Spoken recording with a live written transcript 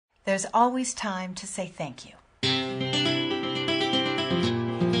there's always time to say thank you.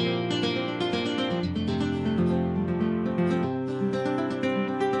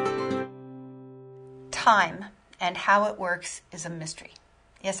 Time and how it works is a mystery.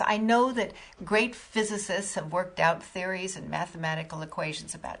 Yes, I know that great physicists have worked out theories and mathematical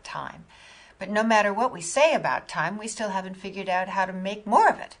equations about time. But no matter what we say about time, we still haven't figured out how to make more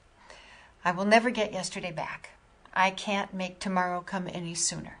of it. I will never get yesterday back. I can't make tomorrow come any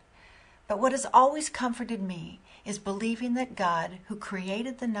sooner. But what has always comforted me is believing that God, who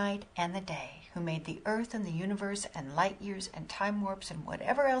created the night and the day, who made the earth and the universe and light years and time warps and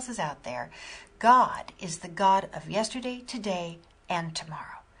whatever else is out there, God is the God of yesterday, today, and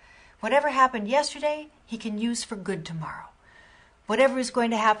tomorrow. Whatever happened yesterday, He can use for good tomorrow. Whatever is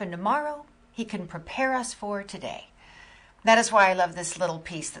going to happen tomorrow, He can prepare us for today. That is why I love this little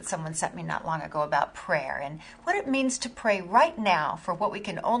piece that someone sent me not long ago about prayer and what it means to pray right now for what we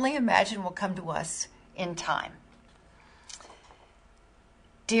can only imagine will come to us in time.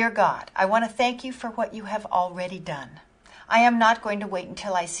 Dear God, I want to thank you for what you have already done. I am not going to wait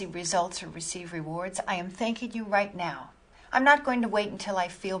until I see results or receive rewards. I am thanking you right now. I'm not going to wait until I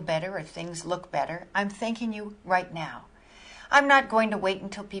feel better or things look better. I'm thanking you right now. I'm not going to wait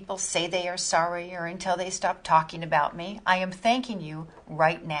until people say they are sorry or until they stop talking about me. I am thanking you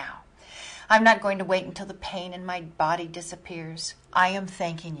right now. I'm not going to wait until the pain in my body disappears. I am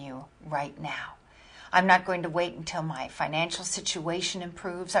thanking you right now. I'm not going to wait until my financial situation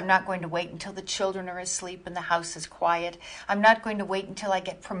improves. I'm not going to wait until the children are asleep and the house is quiet. I'm not going to wait until I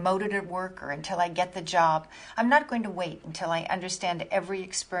get promoted at work or until I get the job. I'm not going to wait until I understand every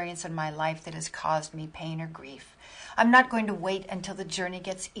experience in my life that has caused me pain or grief. I'm not going to wait until the journey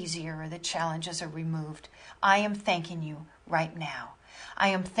gets easier or the challenges are removed. I am thanking you right now. I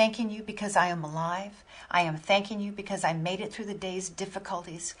am thanking you because I am alive. I am thanking you because I made it through the day's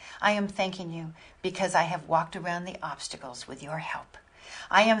difficulties. I am thanking you because I have walked around the obstacles with your help.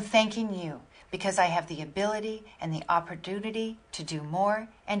 I am thanking you because I have the ability and the opportunity to do more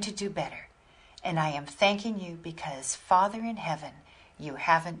and to do better. And I am thanking you because, Father in heaven, you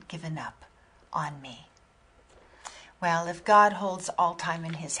haven't given up on me. Well, if God holds all time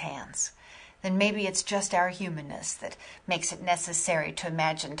in his hands, then maybe it's just our humanness that makes it necessary to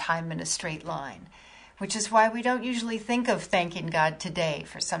imagine time in a straight line, which is why we don't usually think of thanking God today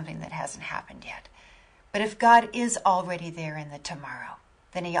for something that hasn't happened yet. But if God is already there in the tomorrow,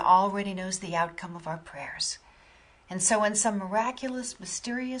 then he already knows the outcome of our prayers. And so in some miraculous,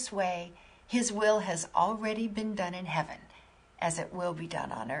 mysterious way, his will has already been done in heaven, as it will be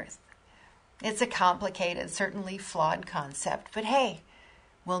done on earth. It's a complicated, certainly flawed concept, but hey,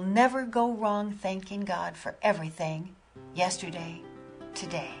 we'll never go wrong thanking God for everything, yesterday,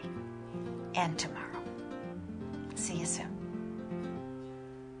 today, and tomorrow. See you soon.